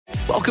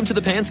Welcome to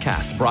the Pants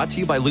Cast, brought to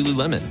you by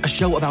Lululemon, a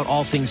show about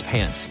all things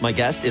pants. My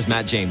guest is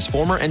Matt James,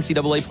 former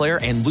NCAA player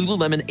and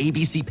Lululemon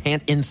ABC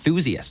pant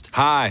enthusiast.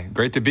 Hi,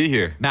 great to be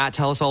here. Matt,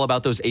 tell us all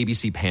about those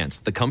ABC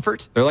pants. The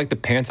comfort? They're like the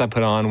pants I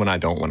put on when I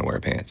don't want to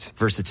wear pants.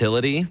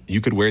 Versatility? You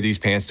could wear these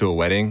pants to a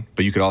wedding,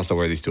 but you could also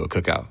wear these to a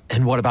cookout.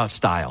 And what about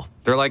style?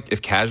 They're like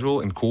if casual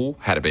and cool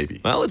had a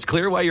baby. Well, it's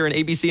clear why you're an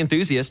ABC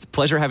enthusiast.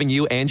 Pleasure having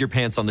you and your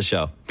pants on the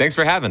show. Thanks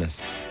for having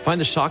us.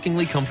 Find the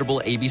shockingly comfortable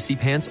ABC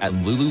pants at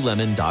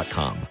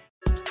Lululemon.com.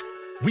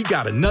 We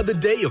got another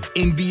day of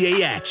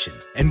NBA action.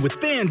 And with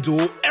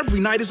FanDuel, every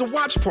night is a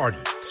watch party.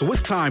 So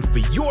it's time for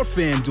your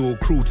FanDuel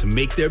crew to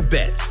make their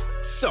bets.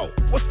 So,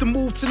 what's the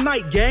move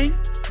tonight, gang?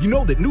 You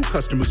know that new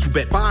customers who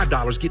bet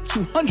 $5 get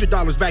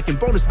 $200 back in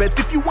bonus bets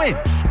if you win.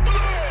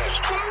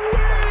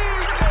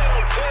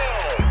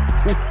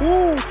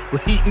 Woohoo! We're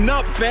heating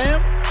up,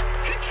 fam.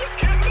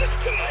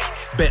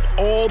 Bet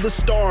all the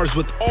stars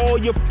with all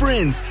your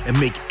friends and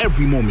make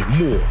every moment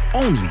more.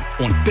 Only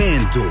on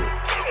FanDuel.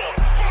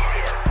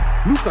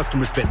 New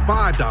customers bet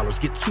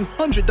 $5 get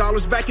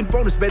 $200 back in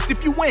bonus bets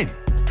if you win.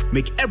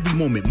 Make every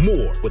moment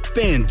more with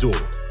FanDuel.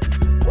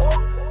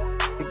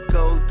 It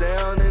goes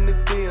down in the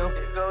DM.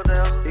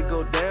 It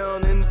go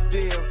down in the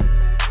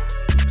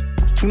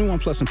DM. 21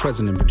 plus and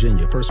present in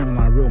Virginia. First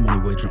online real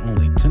money wager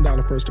only.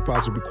 $10 first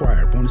deposit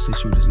required. Bonus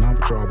issued is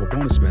non-withdrawable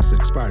bonus vest that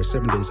expires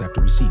 7 days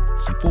after receipt.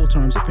 See full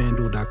terms at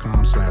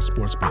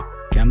FanDuel.com/sportsbook.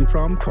 Gambling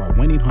problem? Call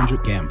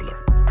 1-800-GAMBLER.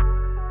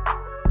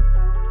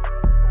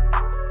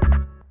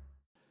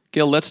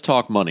 Gil, let's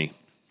talk money.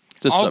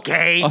 It's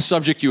a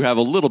subject you have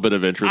a little bit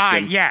of interest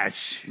in.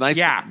 Yes. Nice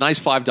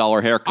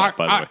 $5 haircut,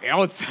 by the way.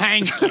 Oh,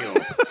 thank you.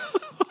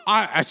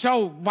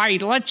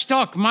 Let's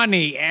talk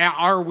money.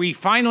 Are we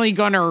finally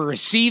going to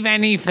receive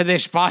any for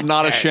this podcast?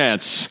 Not a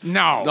chance.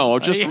 No,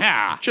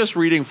 just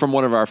reading from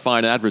one of our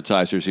fine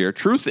advertisers here.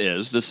 Truth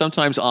is that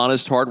sometimes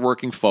honest,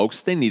 hardworking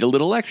folks, they need a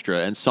little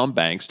extra, and some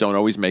banks don't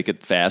always make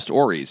it fast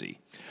or easy.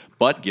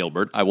 But,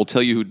 Gilbert, I will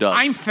tell you who does.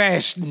 I'm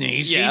fast and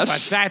easy, yes.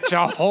 But that's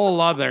a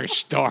whole other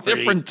story.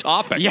 Different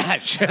topic.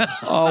 Yes.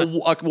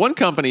 One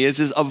company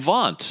is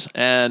Avant,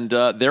 and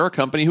they're a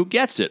company who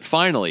gets it,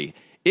 finally.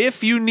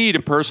 If you need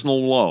a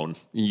personal loan,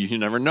 you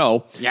never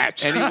know.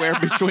 Yes. Anywhere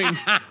between...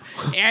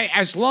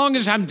 As long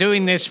as I'm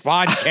doing this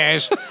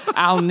podcast,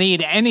 I'll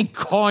need any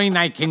coin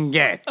I can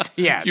get.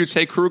 Yes. You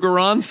take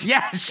Krugerrands?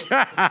 Yes.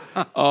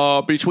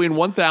 Between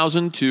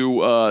 $1,000 to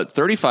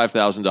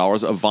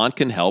 $35,000, Avant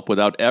can help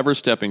without ever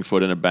stepping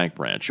foot in a bank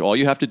branch. All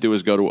you have to do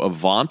is go to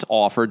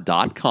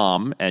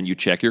avantoffer.com and you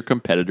check your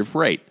competitive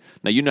rate.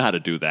 Now, you know how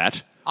to do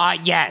that.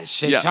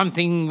 Yes. It's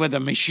something with a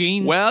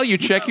machine. Well, you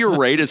check your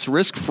rate. It's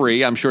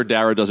risk-free. I'm sure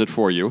Dara does it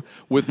for you,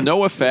 with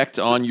no effect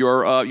on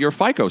your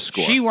FICO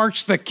score. She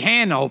works the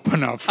can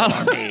opener for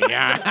me.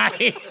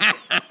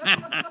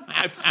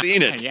 I've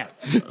seen it. Yeah.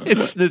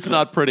 It's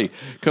not pretty.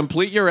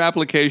 Complete your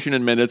application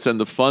in minutes, and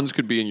the funds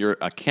could be in your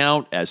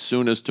account as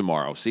soon as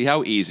tomorrow. See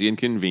how easy and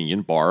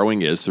convenient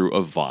borrowing is through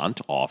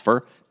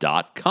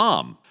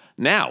avantoffer.com.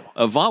 Now,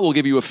 Avant will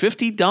give you a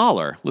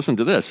 $50, listen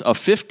to this, a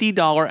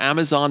 $50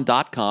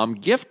 Amazon.com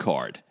gift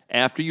card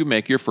after you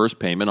make your first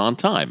payment on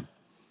time.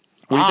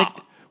 What do you think?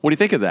 What do you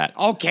think of that?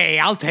 Okay,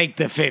 I'll take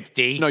the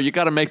 50. No, you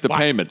got to make the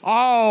payment.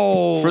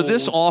 Oh. For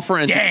this offer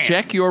and to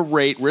check your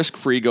rate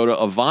risk-free, go to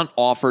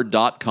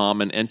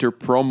avantoffer.com and enter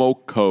promo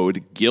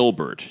code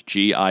Gilbert,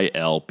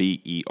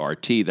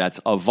 Gilbert. That's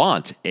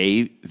Avant,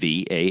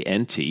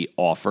 A-V-A-N-T,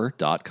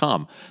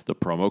 offer.com. The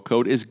promo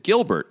code is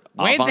Gilbert.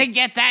 Where'd they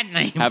get that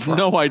name Have from?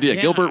 no idea.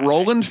 Yeah. Gilbert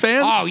Roland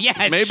fans? Oh,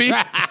 yes. Maybe?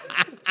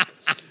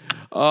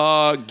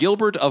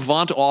 Gilbert,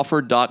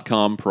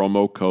 avantoffer.com,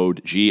 promo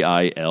code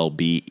Gilbert.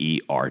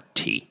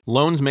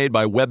 Loans made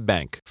by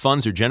WebBank.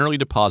 Funds are generally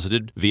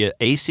deposited via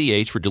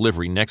ACH for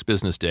delivery next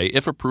business day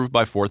if approved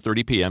by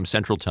 4:30 p.m.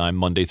 Central Time,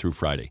 Monday through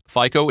Friday.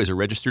 FICO is a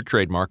registered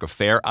trademark of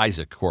Fair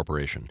Isaac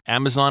Corporation.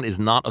 Amazon is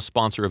not a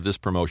sponsor of this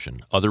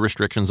promotion. Other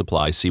restrictions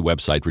apply. See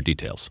website for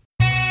details.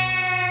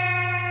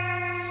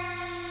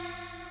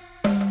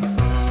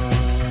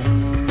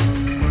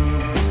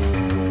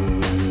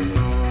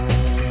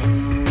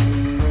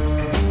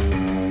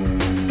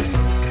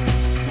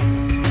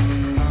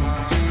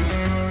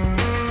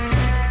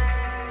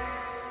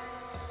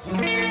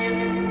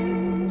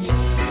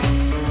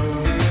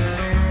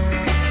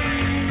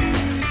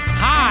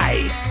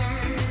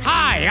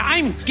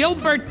 I'm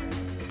Gilbert.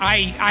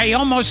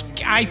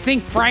 I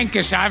think Frank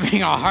is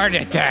having a heart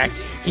attack.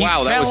 He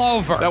fell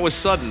over. That was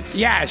sudden.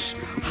 Yes.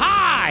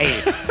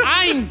 Hi,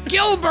 I'm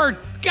Gilbert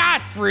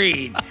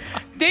Gottfried.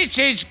 This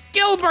is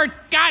Gilbert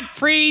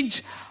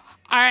Gottfried's.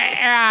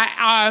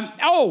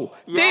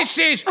 This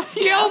is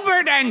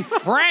Gilbert and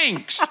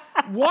Frank's.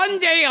 One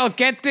day I'll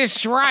get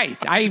this right.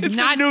 I've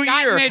not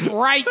gotten it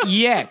right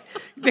yet.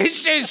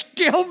 This is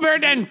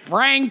Gilbert and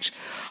Frank's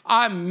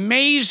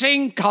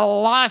amazing,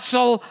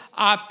 colossal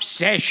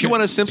obsession. You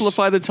want to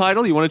simplify the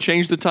title? You want to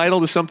change the title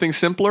to something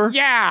simpler?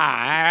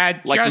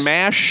 Yeah. Like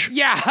MASH?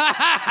 Yeah.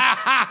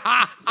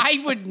 I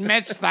would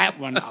mess that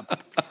one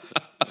up.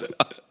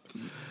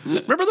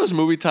 Remember those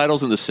movie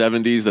titles in the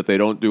 70s that they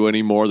don't do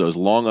anymore? Those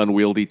long,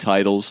 unwieldy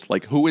titles?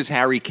 Like, who is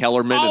Harry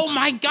Kellerman? Oh,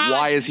 my God.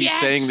 Why is he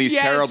saying these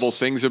terrible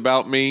things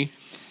about me?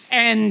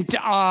 And,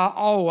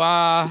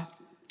 How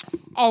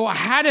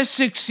to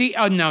Succeed.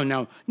 Oh,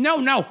 no.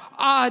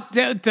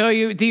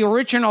 The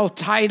original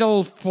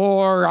title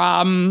for...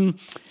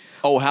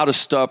 How to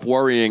Stop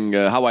Worrying,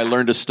 How I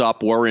Learned to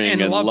Stop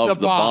Worrying and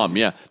Love the Bomb.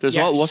 Yeah.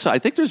 I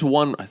think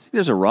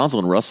there's a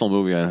Rosalind Russell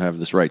movie, I have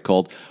this right,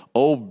 called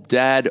Oh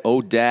Dad,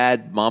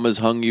 Mama's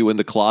Hung You in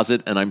the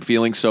Closet and I'm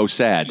Feeling So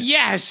Sad.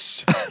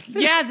 Yes.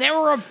 Yeah, there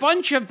were a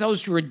bunch of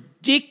those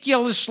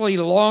ridiculously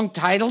long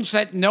titles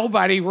that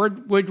nobody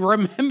would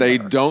remember. They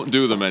don't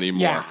do them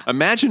anymore. Yeah.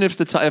 Imagine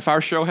if our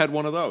show had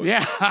one of those.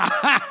 Yeah.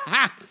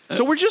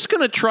 So we're just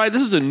going to try,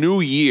 this is a new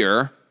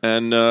year.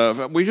 And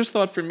we just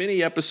thought for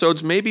mini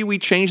episodes, maybe we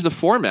change the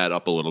format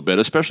up a little bit,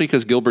 especially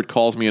because Gilbert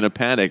calls me in a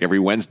panic every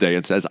Wednesday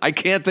and says, I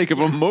can't think of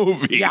a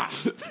movie. Yeah.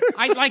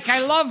 I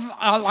love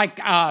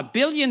a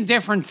billion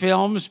different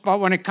films,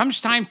 but when it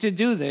comes time to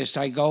do this,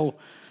 I go,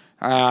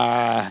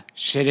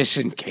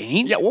 Citizen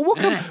Kane? Yeah, well,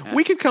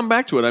 we could come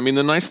back to it. I mean,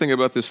 the nice thing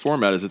about this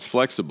format is it's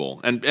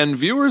flexible. And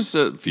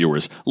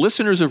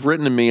listeners have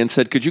written to me and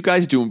said, could you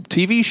guys do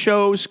TV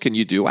shows? Can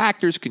you do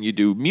actors? Can you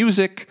do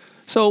music?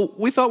 So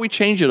we thought we'd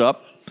change it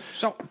up.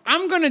 So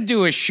I'm going to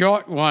do a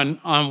short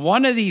one on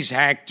one of these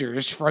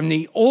actors from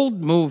the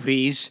old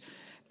movies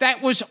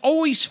that was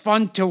always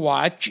fun to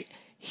watch.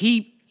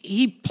 He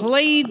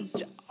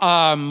played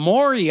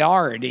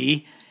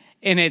Moriarty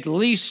in at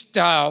least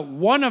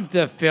one of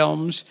the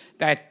films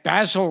that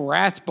Basil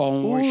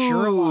Rathbone was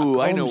Sherlock Holmes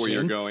I know where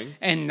you're in, going.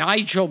 and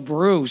Nigel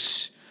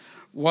Bruce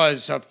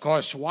was, of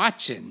course,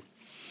 Watson.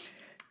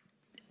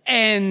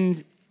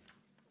 And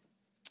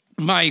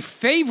my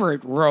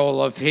favorite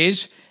role of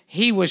his,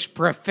 he was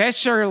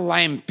Professor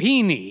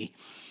Lampini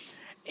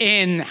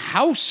in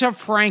House of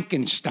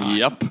Frankenstein.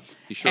 Yep,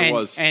 he sure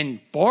was.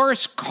 And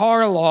Boris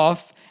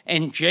Karloff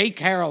and J.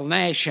 Carrol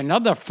Naish,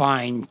 another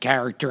fine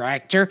character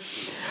actor,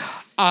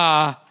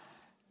 were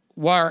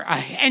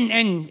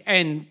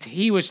and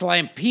he was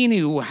Lampini,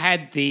 who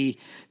had the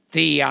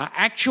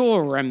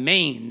actual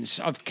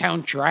remains of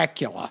Count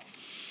Dracula.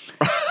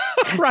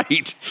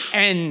 Right.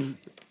 And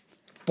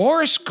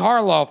Boris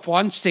Karloff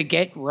wants to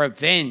get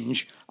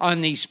revenge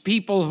on these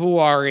people who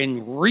are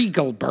in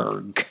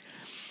Regalberg,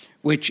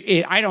 which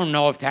I don't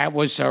know if that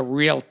was a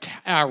real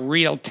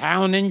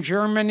town in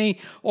Germany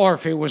or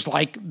if it was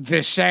like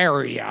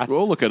Visaria.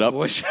 We'll look it up.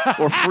 Or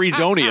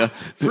Fredonia.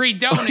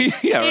 Fredonia.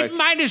 Yeah, right. It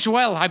might as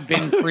well have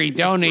been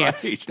Fredonia.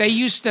 Right. They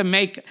used to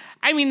make,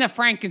 the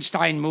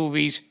Frankenstein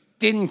movies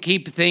didn't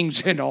keep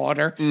things in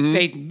order. Mm-hmm.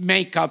 They'd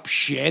make up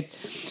shit.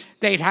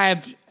 They'd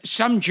have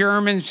some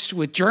Germans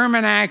with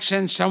German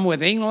accents, some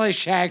with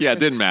English accents. Yeah, it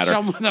didn't matter.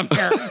 Some with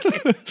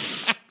American.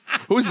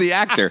 Who's the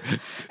actor?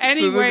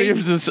 Anyway,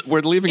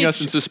 we're leaving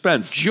us in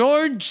suspense.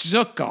 George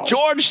Zucco.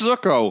 George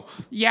Zucco.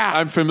 Yeah.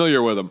 I'm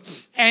familiar with him.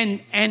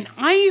 And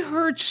I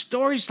heard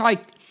stories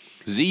like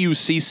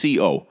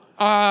Zucco.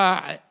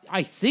 I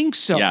think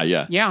so.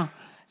 Yeah. Yeah.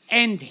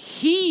 And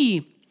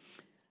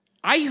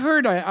I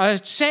heard a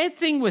sad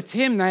thing with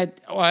him that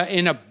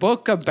in a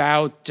book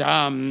about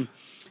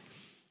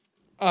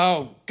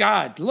oh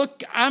God!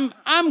 Look, I'm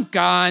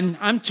gone.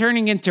 I'm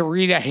turning into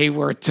Rita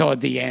Hayworth till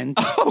the end.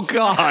 Oh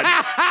God!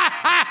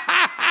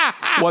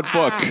 What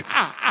book?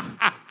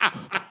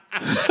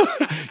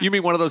 You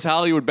mean one of those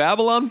Hollywood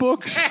Babylon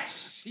books?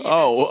 Yes.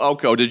 Oh,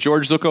 okay. Did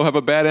George Zucco have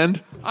a bad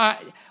end?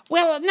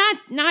 Well,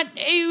 not.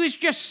 It was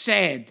just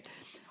sad.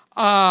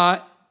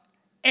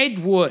 Ed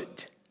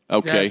Wood,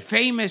 okay, the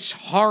famous,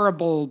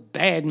 horrible,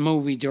 bad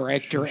movie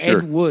director, sure.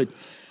 Ed Wood.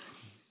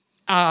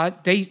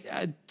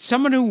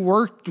 Someone who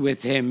worked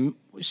with him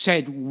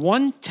said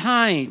one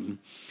time,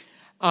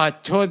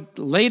 toward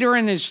later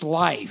in his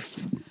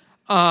life,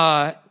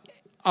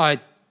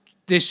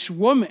 this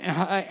woman,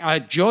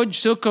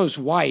 George Zucco's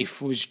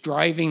wife, was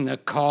driving the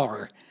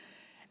car,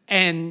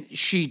 and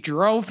she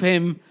drove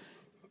him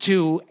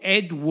to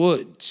Ed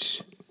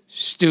Wood's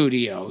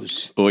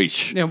studios,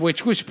 Oish.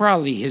 which was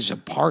probably his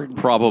apartment.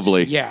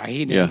 Probably. Yeah,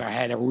 he never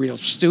had a real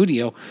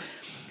studio.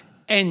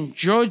 And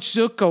George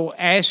Zucco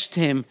asked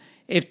him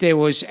if there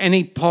was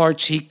any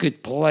parts he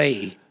could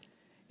play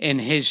in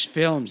his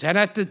films. And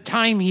at the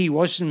time, he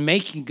wasn't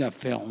making a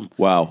film.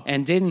 Wow.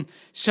 And didn't.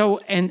 So,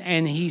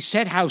 and he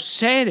said how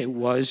sad it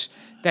was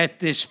that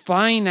this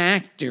fine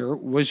actor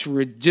was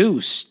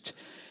reduced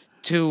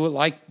to,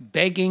 like,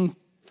 begging.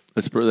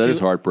 That is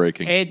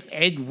heartbreaking.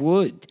 Ed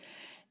Wood.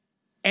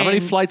 How many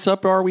flights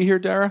up are we here,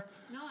 Dara?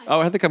 9.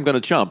 Oh, I think I'm going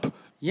to jump.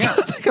 Yeah.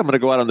 I think I'm going to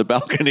go out on the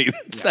balcony.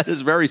 That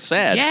is very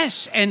sad.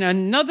 Yes, and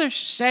another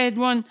sad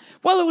one.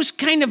 Well, it was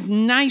kind of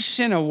nice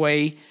in a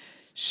way.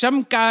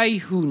 Some guy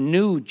who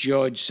knew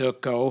George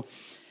Zucco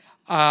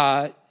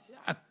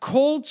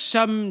called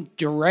some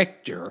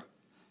director,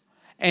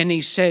 and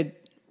he said,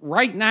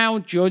 right now,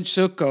 George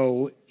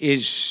Zucco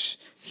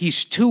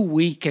he's too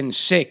weak and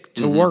sick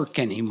to work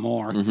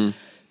anymore. Mm-hmm.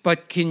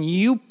 But can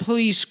you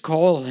please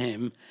call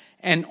him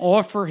and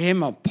offer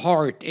him a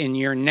part in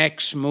your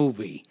next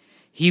movie?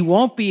 He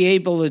won't be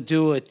able to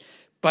do it,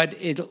 but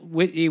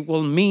it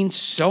will mean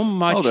so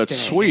much. Oh, that's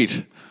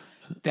sweet.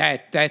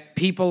 That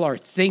people are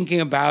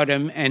thinking about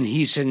him and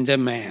he's in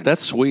demand.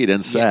 That's sweet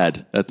and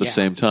sad at the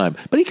same time.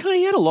 But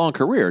he had a long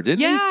career, didn't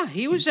he? Yeah,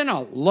 he was in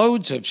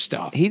loads of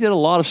stuff. He did a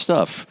lot of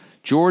stuff.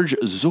 George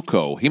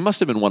Zucco. He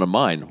must have been one of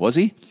mine, was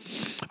he?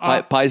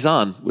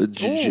 Paisan.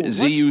 Let's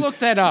look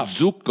that up.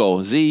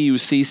 Zucco.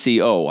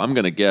 Zucco. I'm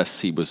going to guess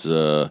he was,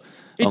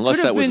 unless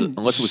it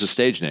was a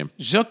stage name.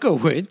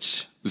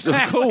 Zuckowitz.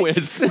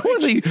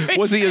 Zuckowitz.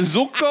 Was he a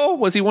Zucco?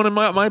 Was he one of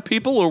my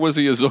people, or was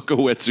he a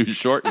Zuckowitz who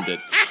shortened it?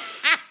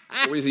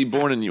 Or was he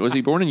born in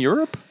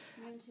Europe?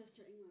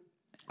 Manchester, England.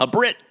 A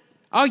Brit.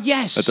 Oh,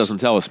 yes. That doesn't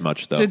tell us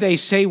much, though. Did they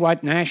say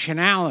what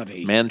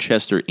nationality?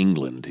 Manchester,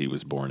 England, he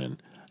was born in.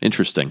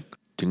 Interesting.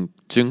 Ding,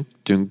 ding,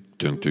 ding,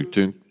 ding, ding,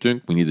 ding,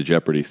 ding. We need the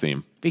Jeopardy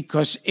theme.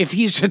 Because if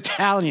he's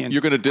Italian,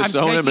 you're going to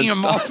disown him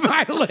and off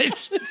my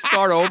list.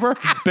 Start over?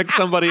 Pick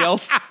somebody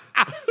else?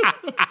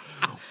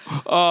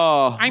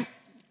 I'm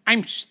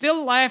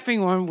still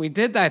laughing when we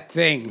did that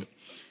thing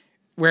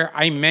where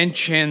I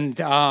mentioned...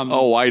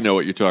 I know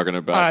what you're talking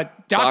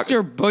about.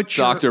 Dr.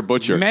 Butcher. Dr.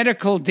 Butcher.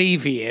 Medical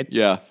deviant.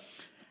 Yeah.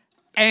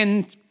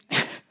 And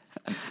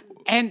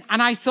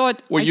I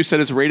thought... Well, you said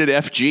it's rated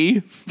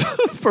FG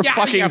for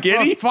fucking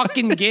Guinea? For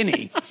fucking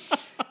Guinea.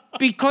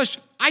 Because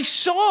I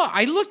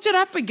looked it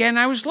up again.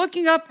 I was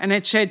looking up and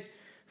it said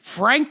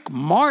Frank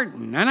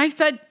Martin. And I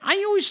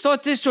always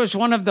thought this was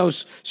one of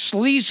those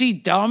sleazy,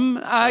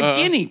 dumb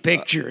Guinea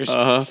pictures.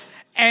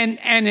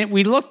 And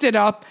we looked it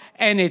up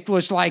and it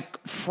was like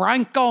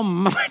Franco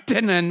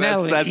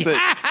Martinelli. That's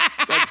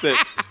it.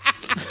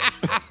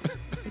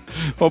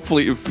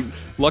 Hopefully,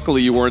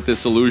 luckily you weren't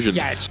disillusioned.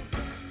 Yes.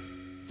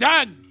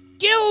 The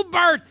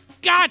Gilbert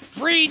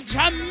Gottfried's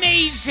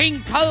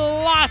amazing,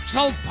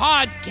 colossal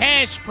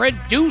podcast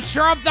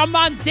producer of the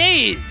month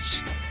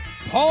is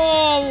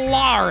Paul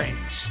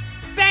Lawrence.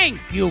 Thank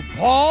you,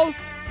 Paul.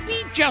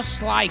 Be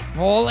just like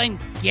Paul and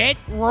get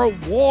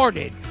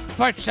rewarded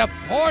for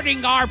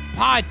supporting our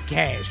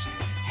podcast.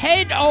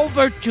 Head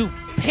over to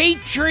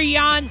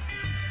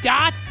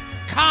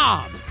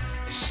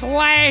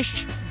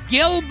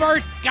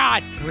patreon.com/Gilbert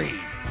Gottfried.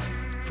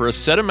 For a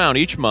set amount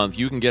each month,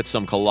 you can get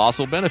some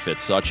colossal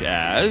benefits, such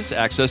as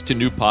access to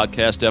new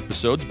podcast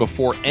episodes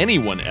before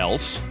anyone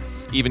else,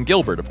 even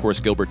Gilbert. Of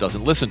course, Gilbert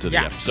doesn't listen to the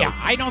episode. Yeah,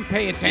 I don't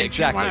pay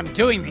attention when I'm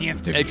doing the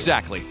interview.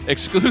 Exactly.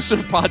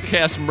 Exclusive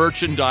podcast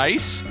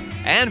merchandise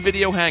and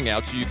video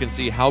hangouts so you can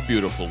see how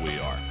beautiful we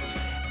are.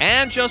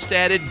 And just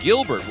added,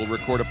 Gilbert will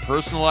record a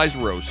personalized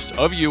roast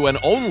of you and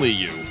only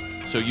you,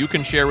 so you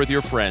can share with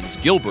your friends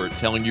Gilbert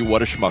telling you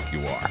what a schmuck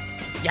you are.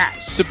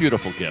 Yes. It's a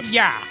beautiful gift.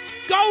 Yeah.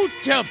 Go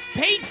to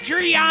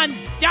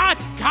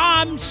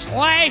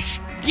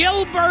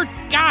patreon.com/Gilbert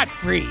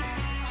Gottfried.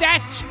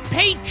 That's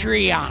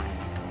Patreon.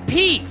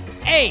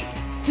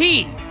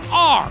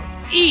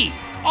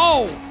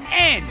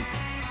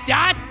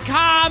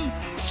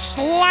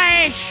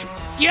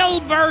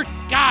 patreon.com/Gilbert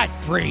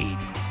Gottfried.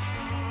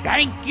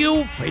 Thank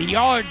you for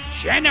your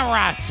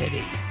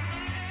generosity.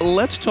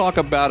 Let's talk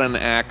about an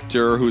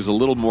actor who's a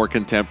little more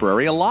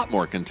contemporary, a lot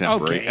more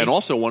contemporary, and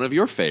also one of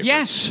your favorites.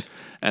 Yes.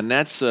 And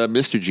that's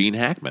Mr. Gene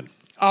Hackman.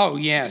 Oh,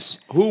 yes.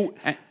 Go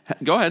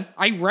ahead.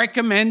 I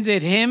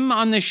recommended him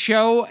on the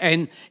show,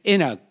 and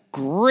in a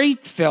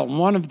great film,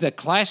 one of the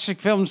classic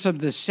films of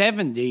the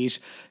 70s,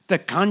 The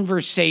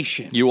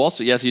Conversation.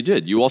 Yes, you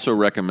did. You also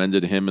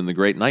recommended him in The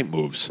Great Night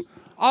Moves.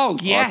 Oh,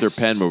 yes.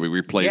 Arthur Penn movie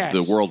replaced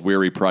the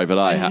world-weary Private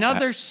Eye.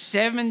 Another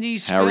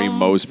 70s Harry film,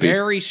 Mosby.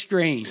 Very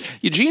strange.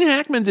 Gene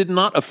Hackman did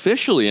not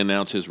officially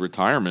announce his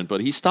retirement, but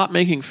he stopped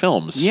making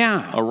films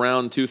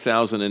around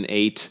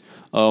 2008,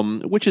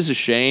 which is a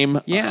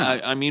shame.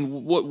 Yeah. I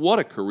mean, what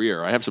a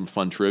career. I have some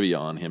fun trivia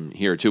on him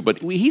here, too.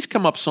 But he's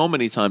come up so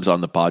many times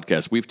on the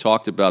podcast. We've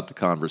talked about The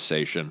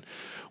Conversation.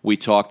 We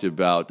talked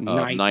about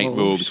Night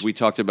Moves. We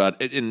talked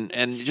about,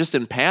 and just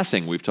in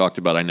passing, we've talked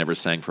about I Never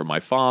Sang for My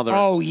Father.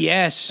 Oh,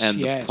 yes. And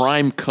the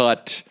Prime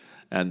Cut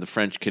and the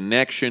French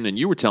Connection. And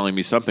you were telling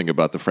me something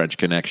about the French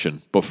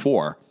Connection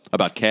before,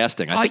 about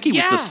casting. I think he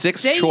was the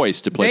sixth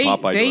choice to play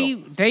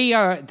Popeye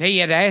Doyle. They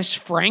had asked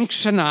Frank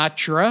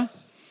Sinatra,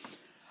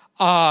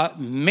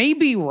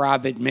 maybe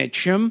Robert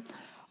Mitchum.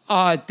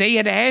 They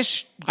had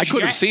asked... I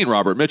could have seen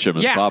Robert Mitchum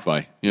as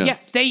Popeye. Yeah,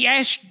 they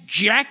asked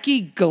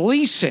Jackie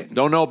Gleason.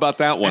 Don't know about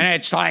that one. And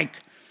it's like,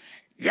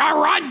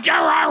 you're under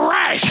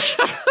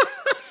arrest.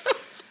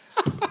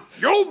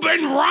 You've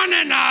been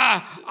running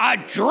a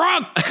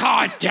drug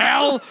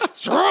cartel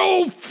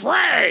through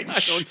France.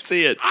 I don't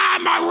see it.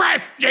 I'm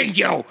arresting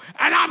you,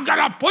 and I'm going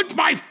to put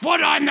my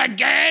foot on the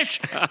gas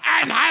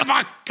and have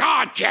a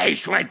car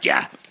chase with you.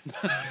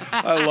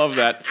 I love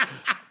that.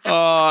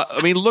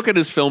 I mean, look at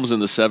his films in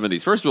the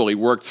 70s. First of all, he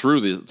worked through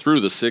the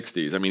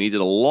 60s. I mean, he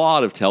did a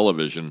lot of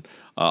television,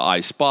 I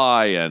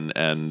Spy and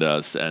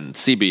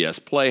CBS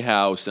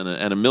Playhouse and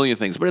a million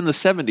things. But in the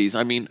 70s,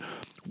 I mean,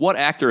 what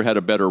actor had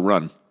a better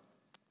run?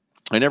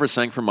 I Never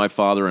Sang for My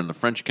Father and The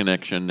French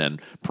Connection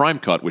and Prime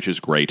Cut, which is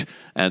great,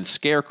 and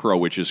Scarecrow,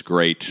 which is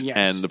great,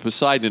 and The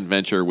Poseidon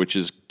Adventure, which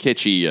is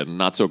kitschy and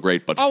not so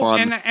great, but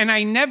fun. And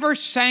I Never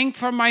Sang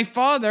for My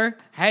Father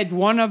had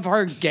one of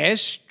our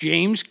guests,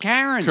 James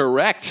Karen.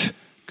 Correct.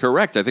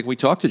 I think we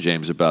talked to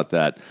James about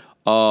that.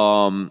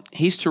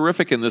 He's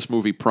terrific in this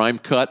movie, Prime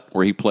Cut,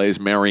 where he plays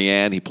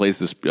Marianne. He plays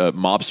this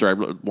mobster. I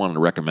wanted to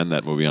recommend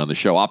that movie on the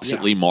show,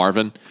 opposite Lee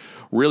Marvin.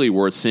 Really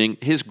worth seeing.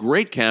 His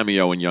great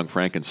cameo in Young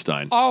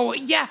Frankenstein. Oh,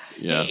 yeah.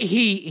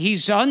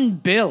 He's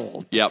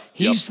unbilled. Yep.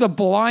 He's the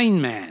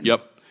blind man.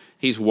 Yep.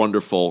 He's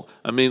wonderful.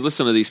 I mean,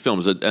 listen to these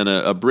films.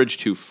 A Bridge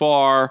Too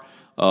Far,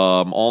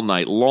 All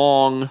Night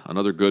Long,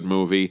 another good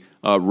movie.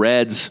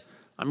 Reds.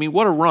 I mean,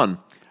 what a run.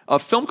 A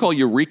film called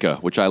Eureka,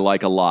 which I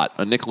like a lot.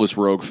 A Nicholas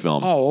Roeg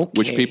film. Oh, okay.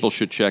 Which people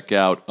should check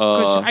out.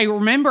 Because I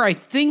remember, I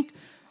think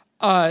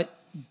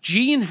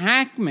Gene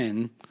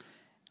Hackman,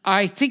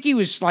 I think he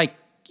was like,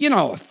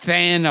 a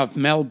fan of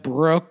Mel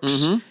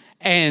Brooks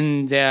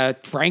and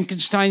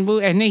Frankenstein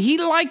movie, and he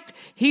liked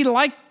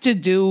to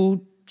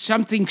do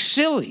something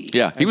silly.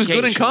 Yeah, he was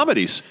good in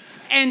comedies.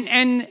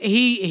 And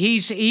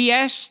he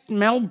asked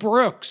Mel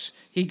Brooks.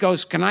 He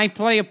goes, "Can I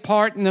play a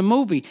part in the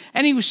movie?"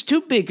 And he was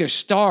too big a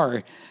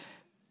star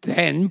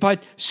then,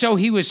 but so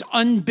he was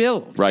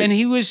unbilled, right? And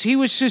he was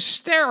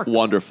hysterical.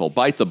 Wonderful.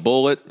 Bite the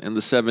Bullet in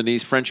the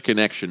 70s. French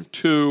Connection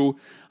 2.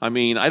 I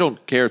mean, I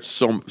don't care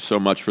so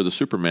much for the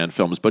Superman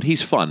films, but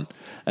he's fun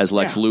as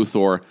Lex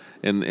Luthor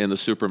in the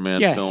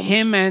Superman films. Yeah,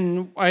 him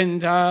and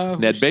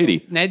Ned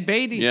Beatty. Ned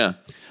Beatty. Yeah.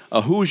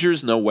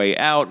 Hoosiers, No Way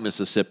Out,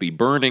 Mississippi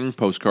Burning,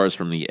 Postcards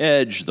from the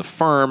Edge, The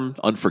Firm,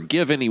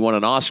 Unforgiven. He won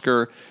an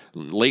Oscar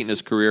late in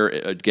his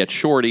career. Get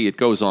Shorty. It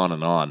goes on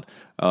and on.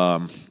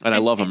 And I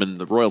love him in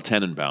The Royal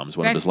Tenenbaums,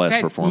 one of his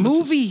last performances. That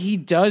movie he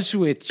does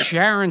with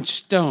Sharon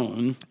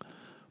Stone.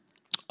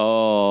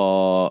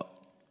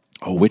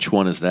 Which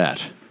one is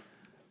that?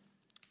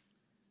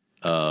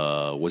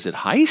 Was it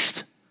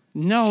Heist?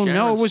 No,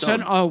 it was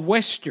a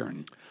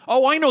Western.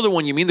 Oh, I know the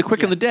one you mean, The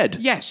Quick and the Dead.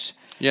 Yes.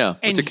 Yeah,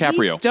 and with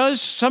DiCaprio. He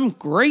does some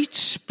great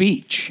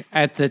speech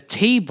at the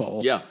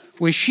table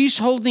where she's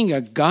holding a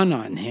gun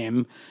on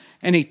him,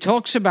 and he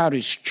talks about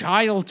his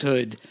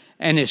childhood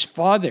and his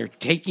father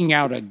taking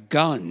out a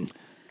gun.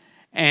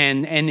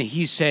 And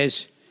he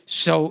says,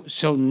 so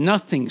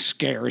nothing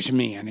scares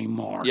me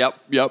anymore.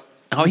 Yep.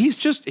 Oh,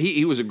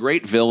 he was a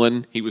great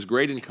villain. He was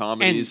great in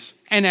comedies.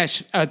 And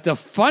as the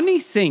funny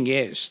thing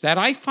is that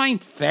I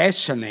find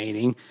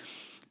fascinating,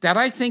 that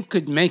I think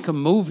could make a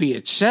movie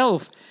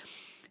itself,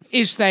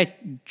 is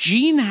that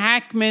Gene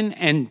Hackman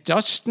and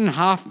Dustin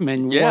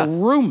Hoffman were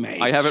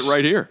roommates. I have it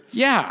right here.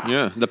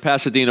 Yeah. The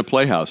Pasadena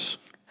Playhouse.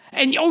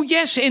 And,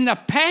 in the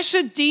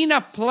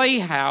Pasadena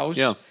Playhouse,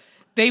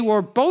 they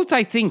were both,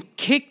 I think,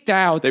 kicked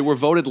out. They were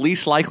voted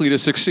least likely to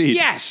succeed.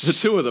 Yes. The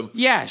two of them.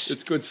 Yes.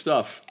 It's good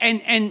stuff.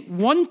 And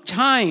one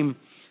time,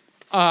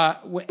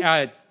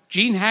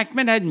 Gene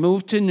Hackman had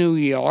moved to New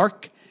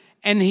York,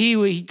 and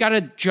he got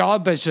a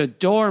job as a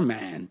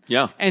doorman.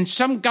 Yeah. And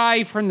some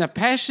guy from the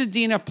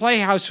Pasadena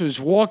Playhouse was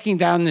walking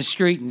down the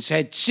street and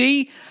said,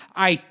 "See,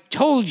 I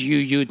told you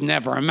you'd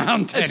never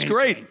amount to anything." It's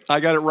great.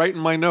 I got it right in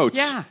my notes.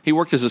 Yeah. He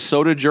worked as a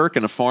soda jerk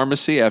in a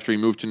pharmacy after he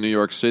moved to New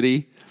York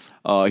City.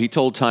 He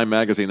told Time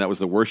Magazine that was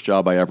the worst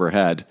job I ever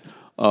had.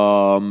 He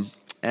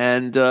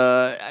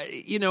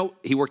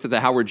worked at the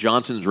Howard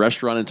Johnson's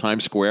restaurant in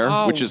Times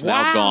Square, which is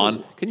now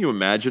gone. Can you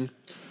imagine?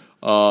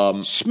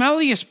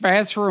 Smelliest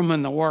bathroom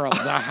in the world,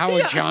 the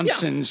Howard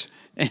Johnson's.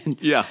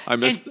 I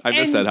missed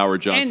that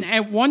Howard Johnson. And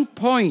at one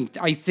point,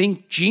 I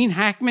think Gene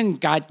Hackman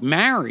got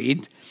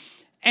married,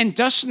 and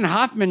Dustin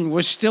Hoffman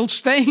was still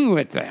staying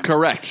with them.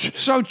 Correct.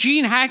 So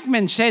Gene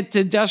Hackman said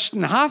to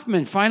Dustin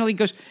Hoffman, finally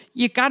goes,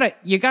 you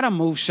gotta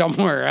move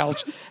somewhere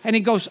else. And he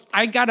goes,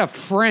 "I got a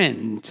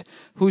friend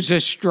who's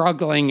a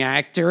struggling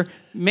actor.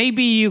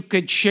 Maybe you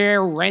could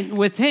share rent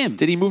with him."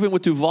 Did he move in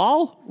with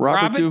Duvall?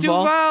 Robert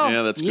Duvall?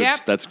 Yeah, that's good.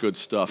 Yep. That's good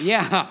stuff.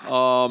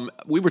 Yeah.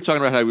 We were talking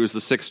about how he was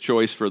the sixth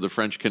choice for The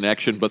French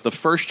Connection, but the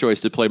first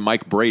choice to play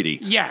Mike Brady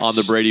on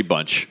the Brady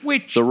Bunch.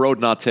 Which The Road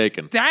Not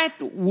Taken. That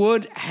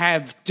would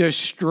have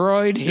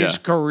destroyed his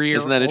career.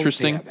 Isn't that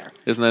interesting? Altogether.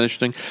 Isn't that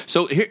interesting?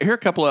 So here are a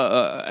couple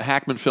of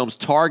Hackman films.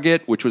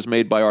 Target, which was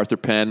made by Arthur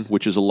Penn,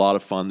 which is a lot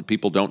of fun that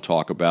people don't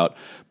talk about.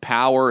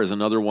 Power is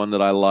another one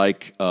that I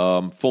like.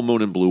 Full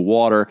Moon and Blue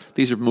Water.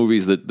 These are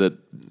movies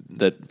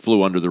that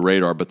flew under the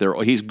radar, but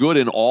he's good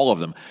in all of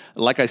them.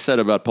 Like I said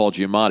about Paul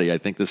Giamatti, I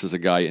think this is a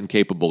guy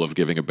incapable of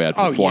giving a bad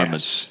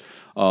performance.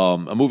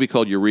 A movie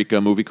called Eureka,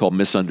 a movie called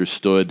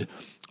Misunderstood.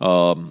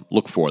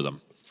 Look for them.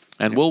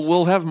 And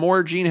we'll have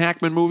more Gene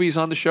Hackman movies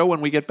on the show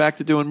when we get back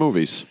to doing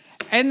movies.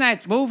 And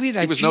that movie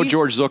that he was no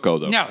George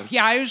Zucco, though. No,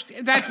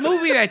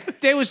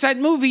 there was that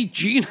movie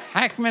Gene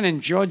Hackman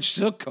and George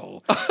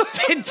Zucco.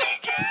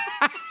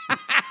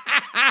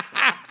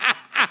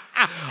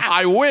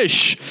 I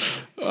wish.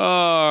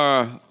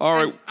 All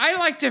right. I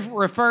like to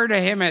refer to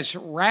him as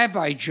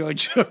Rabbi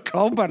George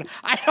Zucco, but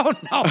I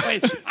don't know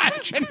his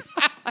nationality.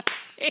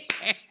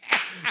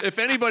 If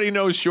anybody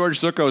knows George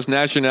Zucco's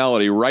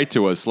nationality, write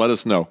to us. Let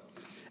us know.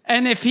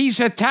 And if he's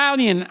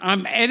Italian,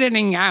 I'm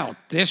editing out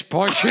this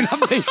portion of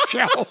the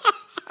show.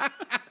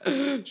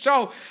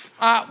 So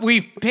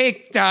we've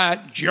picked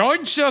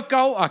George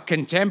Zucco, a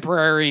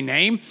contemporary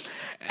name.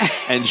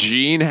 And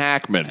Gene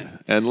Hackman.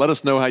 And let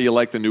us know how you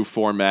like the new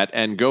format.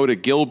 And go to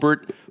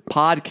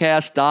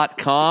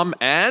GilbertPodcast.com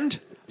and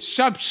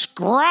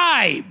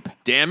subscribe.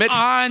 Damn it.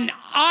 On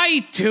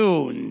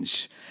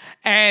iTunes.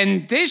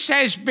 And this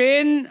has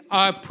been,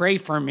 pray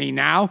for me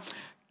now,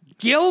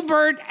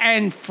 Gilbert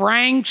and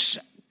Frank's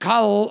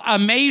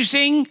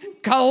amazing,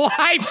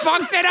 I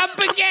fucked it up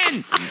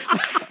again.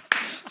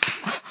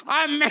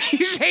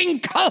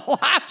 Amazing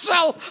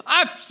Colossal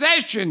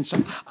Obsessions.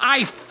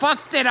 I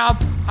fucked it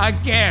up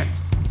again.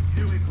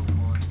 Here we go,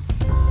 boys.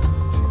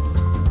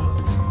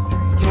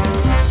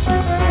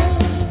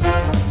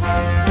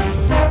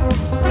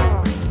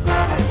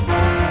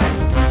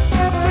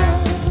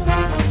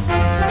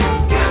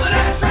 Gilbert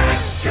and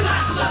Frank's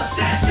Colossal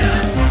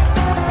Obsessions.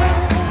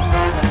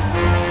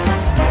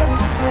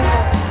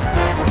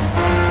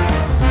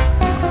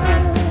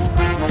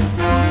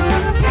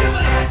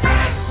 Gilbert and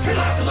Frank's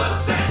Colossal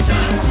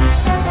Obsessions.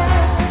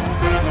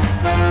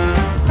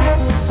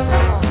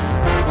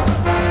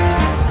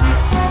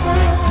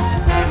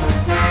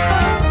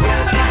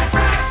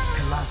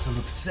 Colossal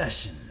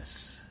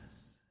Obsessions.